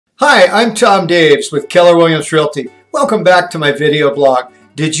Hi, I'm Tom Daves with Keller Williams Realty. Welcome back to my video blog.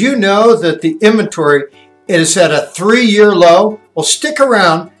 Did you know that the inventory is at a 3-year low? Well, stick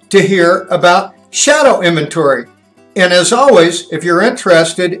around to hear about shadow inventory. And as always, if you're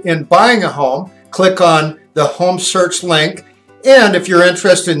interested in buying a home, click on the home search link. And if you're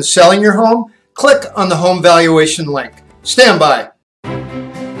interested in selling your home, click on the home valuation link. Stand by.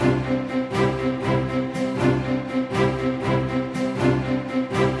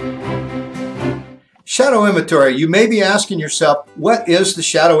 Shadow inventory. You may be asking yourself, what is the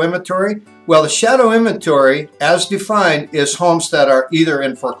shadow inventory? Well, the shadow inventory, as defined, is homes that are either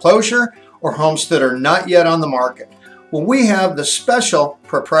in foreclosure or homes that are not yet on the market. Well, we have the special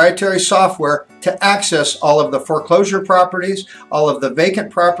proprietary software to access all of the foreclosure properties, all of the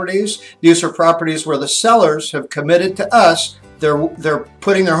vacant properties. These are properties where the sellers have committed to us they're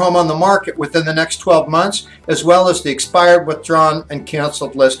putting their home on the market within the next 12 months, as well as the expired, withdrawn, and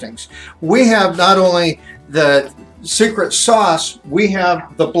canceled listings. We have not only the secret sauce, we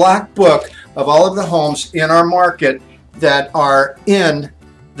have the black book of all of the homes in our market that are in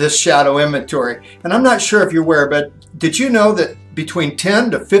this shadow inventory. And I'm not sure if you're aware, but did you know that between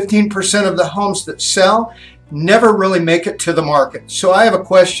 10 to 15% of the homes that sell never really make it to the market? So I have a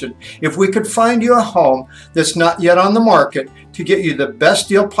question. If we could find you a home that's not yet on the market to get you the best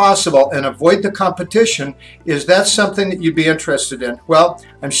deal possible and avoid the competition, is that something that you'd be interested in? Well,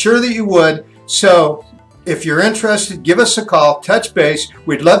 I'm sure that you would. So if you're interested, give us a call, touch base.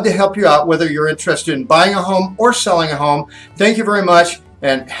 We'd love to help you out, whether you're interested in buying a home or selling a home. Thank you very much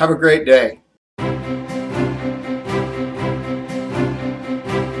and have a great day.